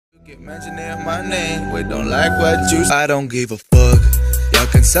Keep mentioning my name, we don't like what you. I don't give a fuck. Y'all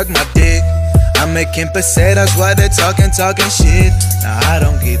can suck my dick. I'm making pesetas while they're talking shit. Nah, I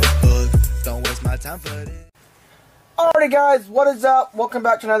don't give a fuck. Don't waste my time for this. Alrighty guys, what is up? Welcome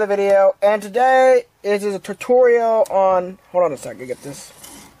back to another video. And today is a tutorial on... Hold on a second, get this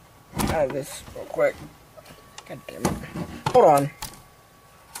out of this real quick. God damn it. Hold on.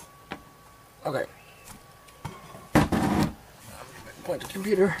 Okay. Point the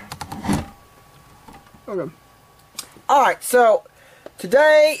computer. Okay. Alright, so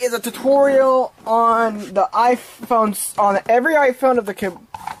today is a tutorial on the iPhones, on every iPhone of the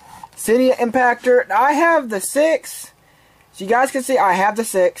Cydia Impactor. Now, I have the 6. So you guys can see I have the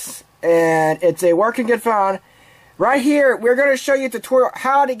 6. And it's a working good phone. Right here, we're going to show you a tutorial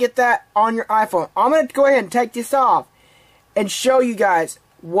how to get that on your iPhone. I'm going to go ahead and take this off and show you guys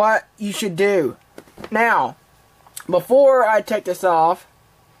what you should do. Now, before I take this off,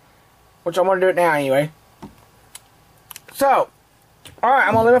 which I'm going to do it now anyway. So, alright,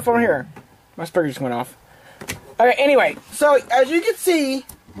 I'm going to leave my phone here. My speaker just went off. Okay, anyway, so as you can see,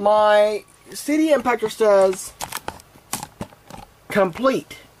 my Cydia Impactor says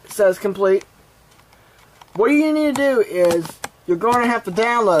complete. It says complete. What you need to do is you're going to have to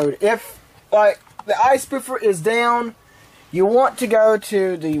download. If like the iSpoofer is down, you want to go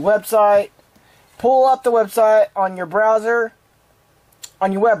to the website, pull up the website on your browser,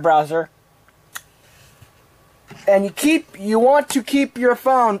 on your web browser, and you want to keep your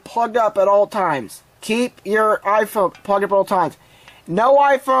phone plugged up at all times. Keep your iPhone plugged up at all times. No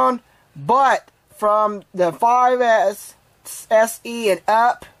iPhone, but from the 5S, SE, and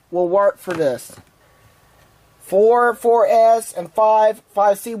up will work for this. 4, 4S, and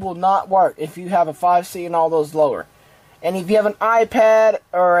 5C will not work if you have a 5C and all those lower. And if you have an iPad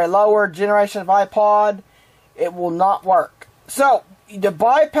or a lower generation of iPod, it will not work. So, to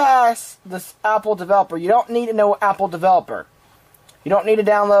bypass this Apple developer, you don't need to know Apple developer. You don't need to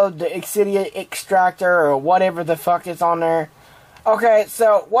download the Cydia extractor or whatever the fuck is on there. Okay,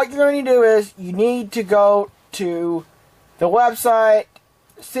 so what you're going to do is you need to go to the website,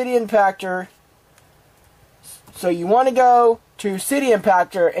 Cydia Impactor. So you want to go to Cydia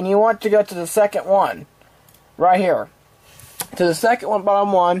Impactor and you want to go to the second one. Right here. To the second one,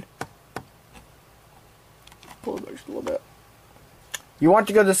 bottom one. Pull it back just a little bit. You want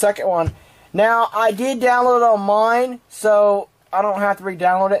to go to the second one. Now, I did download it on mine, so I don't have to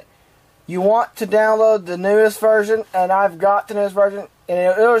re-download it. You want to download the newest version, and I've got the newest version,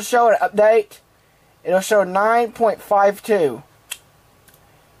 and it'll show an update. It'll show 9.52.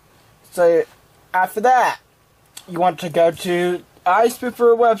 So, after that, you want to go to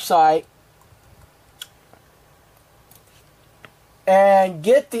iSpoofer website and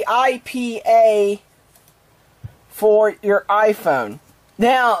get the IPA for your iPhone.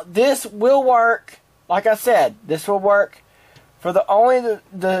 Now, this will work, like I said, this will work for only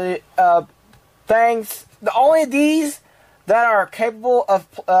these that are capable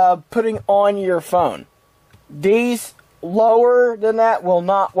of putting on your phone. These lower than that will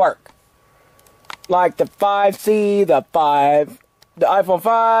not work. Like the 5C, the iPhone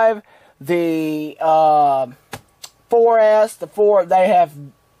 5, the 4S, the 4, they have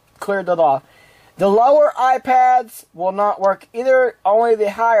cleared that off. The lower iPads will not work either. Only the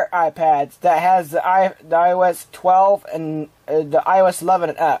higher iPads that has the iOS 12 and the iOS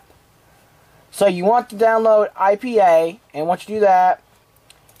 11 and up. So you want to download IPA, and once you do that,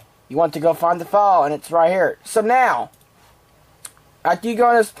 you want to go find the file, and it's right here. So now, after you go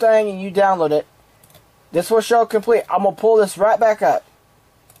on this thing and you download it, this will show complete. I'm going to pull this right back up.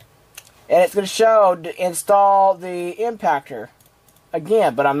 And it's going to show to install the Impactor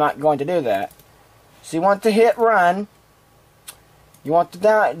again, but I'm not going to do that. So you want to hit run. You want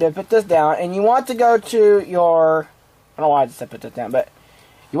to put this down, and you want to go to your, I don't know why I just said put this down, but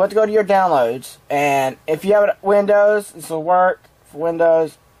you want to go to your downloads, and if you have Windows, this will work for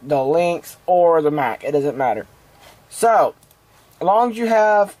Windows, the Linux, or the Mac. It doesn't matter. So, as long as you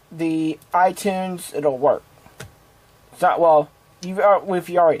have the iTunes, it'll work. It's not, well, if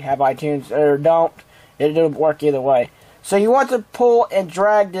you already have iTunes or don't, it'll work either way. So you want to pull and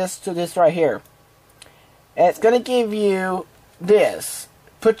drag this to this right here. And it's going to give you this.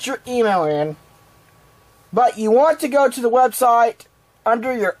 Put your email in. But you want to go to the website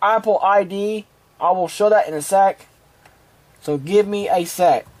under your Apple ID. I will show that in a sec. So give me a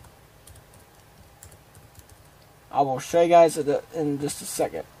sec. I will show you guys in just a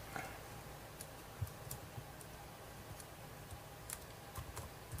second.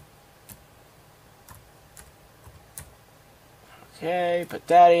 Okay, put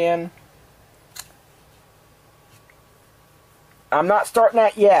that in. I'm not starting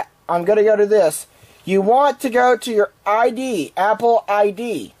that yet. I'm going to go to this. You want to go to your ID, Apple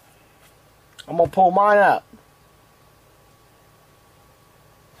ID. I'm going to pull mine up.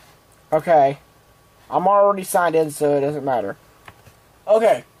 Okay. I'm already signed in, so it doesn't matter.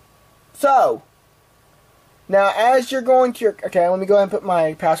 Okay. So, now as you're going to your... Okay, let me go ahead and put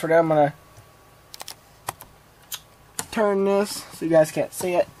my password in. I'm going to turn this so you guys can't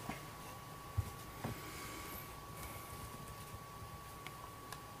see it.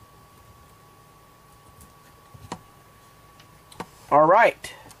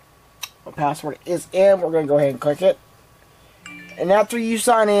 Alright. My password is in. We're going to go ahead and click it. And after you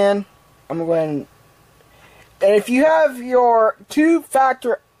sign in, I'm going to go ahead and if you have your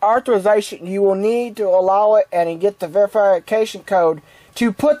two-factor authorization, you will need to allow it and get the verification code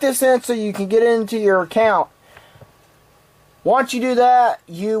to put this in so you can get into your account. Once you do that,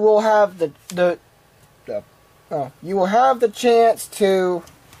 you will have you will have the chance to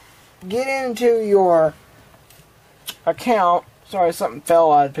get into your account. Sorry, something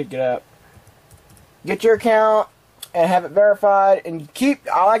fell. I picked it up. Get your account and have it verified, and keep,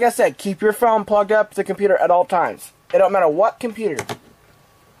 like I said, keep your phone plugged up to the computer at all times. It don't matter what computer. It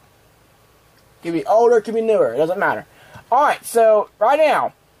can be older, it can be newer. It doesn't matter. Alright, so right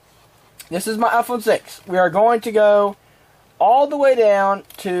now, this is my iPhone 6. We are going to go all the way down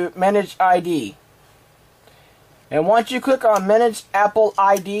to Manage ID. And once you click on Manage Apple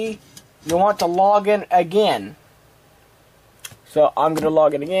ID, you want to log in again. So I'm going to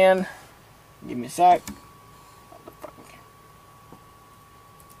log in again. Give me a sec.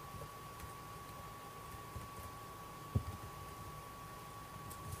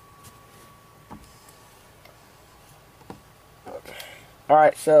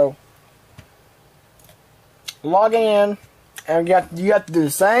 Alright, so logging in, and you have to do the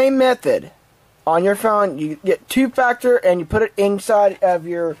same method on your phone. You get two-factor and you put it inside of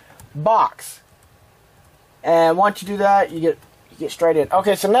your box. And once you do that, you get straight in.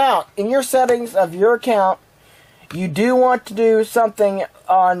 Okay, so now in your settings of your account, you do want to do something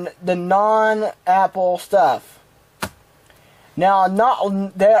on the non-Apple stuff. Now,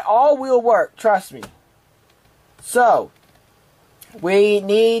 that all will work, trust me. So, we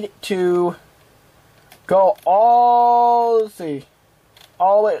need to go all the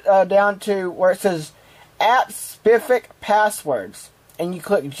way down to where it says app-specific passwords. And you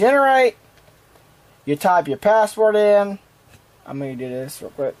click generate. You type your password in. I'm going to do this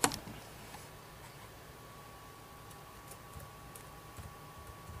real quick.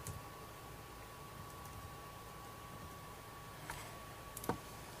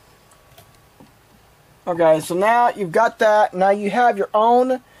 Okay, so now you've got that. Now you have your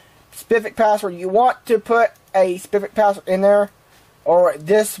own specific password. You want to put a specific password in there, or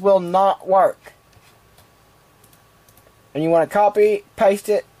this will not work. And you want to copy, paste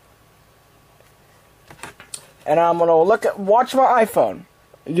it. And I'm going to watch my iPhone.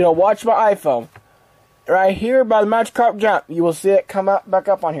 Watch my iPhone. Right here by the Magikarp Jump. You will see it come up back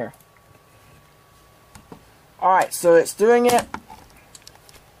up on here. Alright, so it's doing it.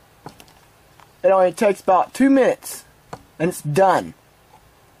 It only takes about 2 minutes, and it's done.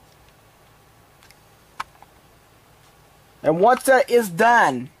 And once that is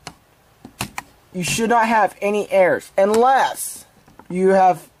done, you should not have any errors, unless you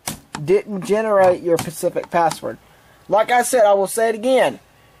didn't generate your specific password. Like I said, I will say it again.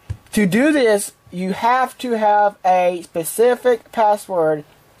 To do this, you have to have a specific password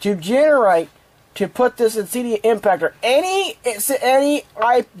to generate to put this in Cydia Impactor. The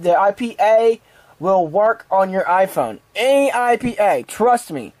IPA will work on your iPhone. Any IPA,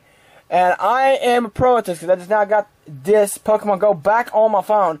 trust me. And I am a pro at this because I just now got this Pokemon Go back on my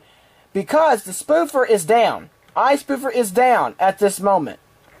phone because the spoofer is down. iSpoofer is down at this moment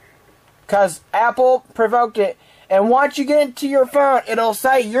because Apple provoked it. And once you get into your phone, it'll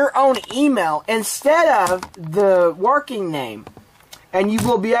say your own email instead of the working name. And you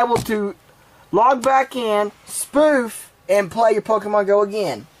will be able to log back in, spoof, and play your Pokemon Go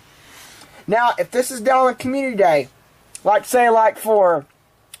again. Now, if this is down on Community Day, like for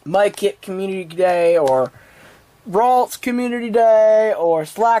Make It Community Day, or Ralts Community Day, or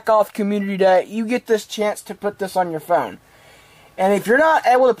Slack Off Community Day, you get this chance to put this on your phone. And if you're not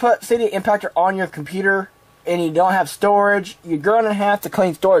able to put Cydia Impactor on your computer, and you don't have storage, you're going to have to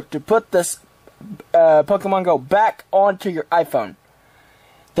clean storage to put this Pokemon Go back onto your iPhone.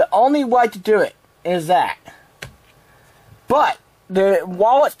 The only way to do it is that. But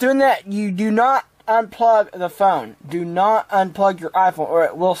while it's doing that, you do not unplug the phone. Do not unplug your iPhone, or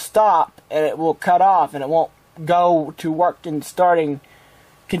it will stop and it will cut off and it won't go to work and starting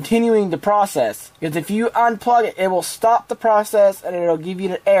continuing the process. Because if you unplug it, it will stop the process and it'll give you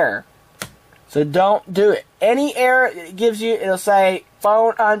an error. So don't do it. Any error it gives you, it'll say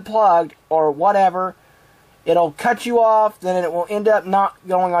phone unplugged or whatever. It'll cut you off, then it will end up not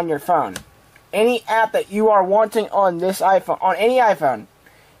going on your phone. Any app that you are wanting on this iPhone, on any iPhone,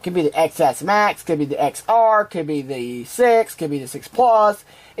 could be the XS Max, could be the XR, could be the 6, could be the 6 Plus.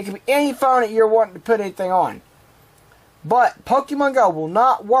 It could be any phone that you're wanting to put anything on. But Pokemon Go will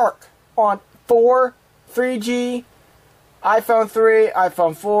not work on 4, 3G, iPhone 3,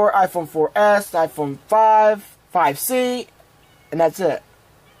 iPhone 4, iPhone 4S, iPhone 5, 5C, and that's it.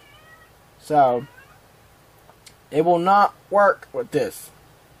 So, it will not work with this.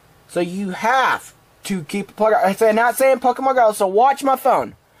 So you have to keep a plug. I'm not saying Pokemon Go, so watch my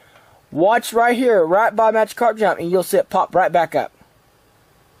phone. Watch right here, right by Magikarp Jump, and you'll see it pop right back up.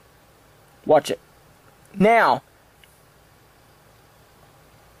 Watch it. Now,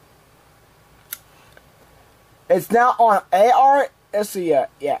 it's now on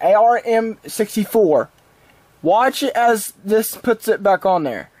ARM64. Watch it as this puts it back on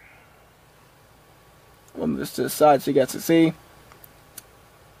there. I'll move this to the side so you guys can see.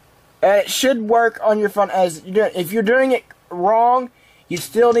 And it should work on your phone as you're doing. If you're doing it wrong, you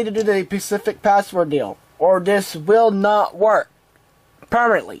still need to do the Pacific password deal, or this will not work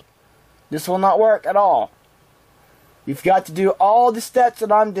permanently. This will not work at all. You've got to do all the steps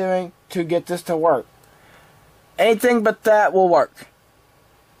that I'm doing to get this to work. Anything but that will work.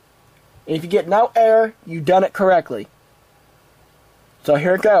 If you get no error, you've done it correctly. So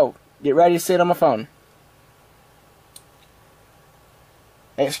here it go. Get ready to see it on my phone.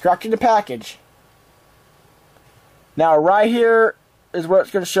 Extracting the package. Now right here is where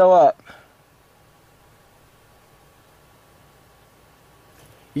it's going to show up.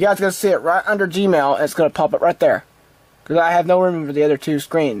 You guys are going to see it right under Gmail, and it's going to pop up right there. Because I have no room for the other two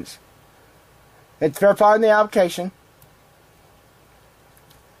screens. It's verifying the application.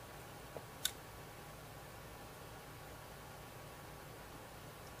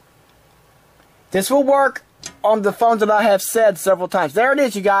 This will work on the phones that I have said several times. There it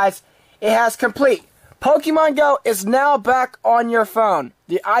is, you guys. It has complete. Pokemon Go is now back on your phone.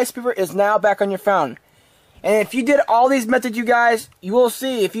 The iSpeaker is now back on your phone. And if you did all these methods, you guys, you will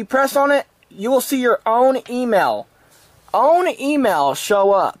see, if you press on it, you will see your own email. Own email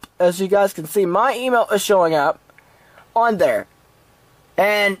show up. As you guys can see, my email is showing up on there.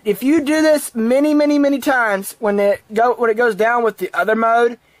 And if you do this many times, when it goes down with the other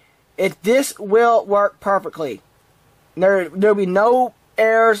mode, this will work perfectly. There'll be no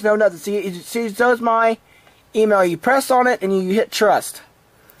errors, no nothing. See, so is my email. You press on it and you hit trust.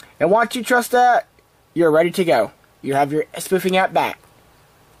 And once you trust that, you're ready to go. You have your spoofing app back.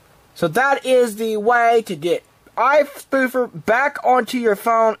 So that is the way to get iSpoofer back onto your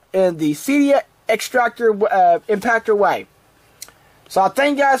phone in the Cydia extractor impactor way. So I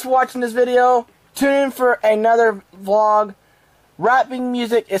thank you guys for watching this video. Tune in for another vlog. Rapping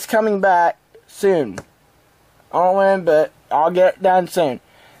music is coming back soon. I don't know when, but I'll get it done soon.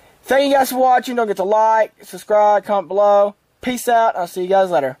 Thank you guys for watching. Don't forget to like, subscribe, comment below. Peace out. I'll see you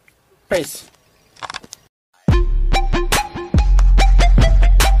guys later. Peace.